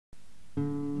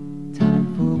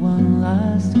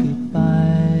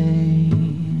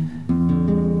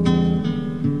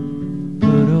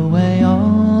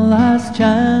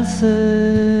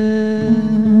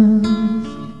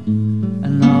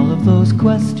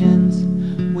questions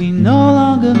we no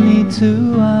longer need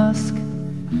to ask.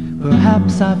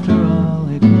 Perhaps after all,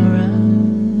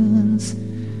 ignorance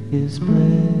is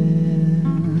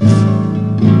bliss.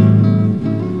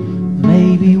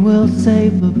 Maybe we'll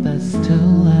save the best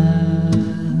till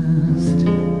last.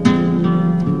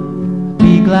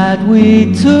 Be glad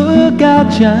we took our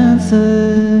chances.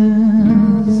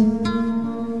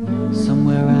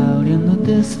 Somewhere out in the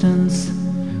distance,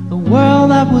 the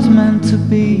world that was meant to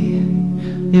be.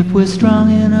 If we're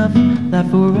strong enough, that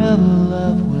forever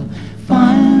love will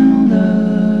find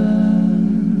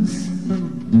us.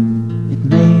 It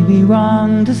may be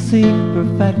wrong to seek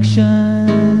perfection,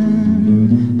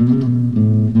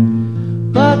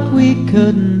 but we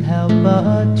couldn't help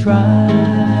but try.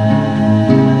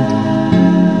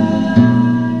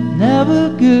 Never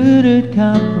good at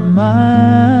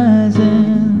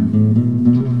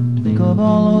compromising. Think of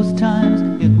all those times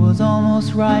it was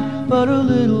almost right, but a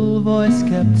little voice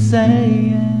kept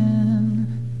saying,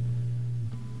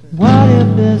 what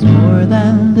if there's more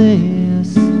than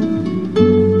this?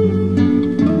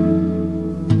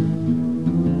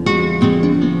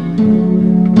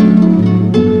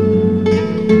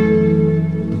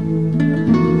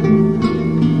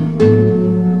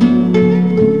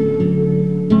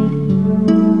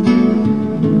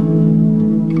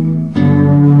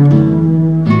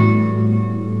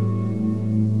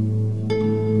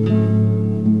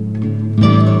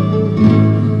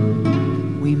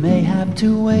 We may have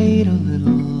to wait a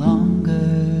little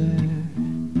longer,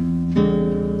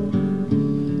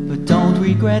 but don't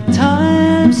regret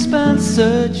time spent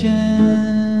searching.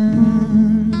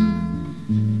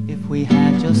 If we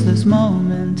had just this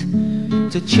moment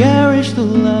to cherish the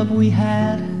love we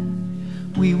had,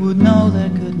 we would know there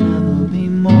could never be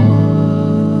more.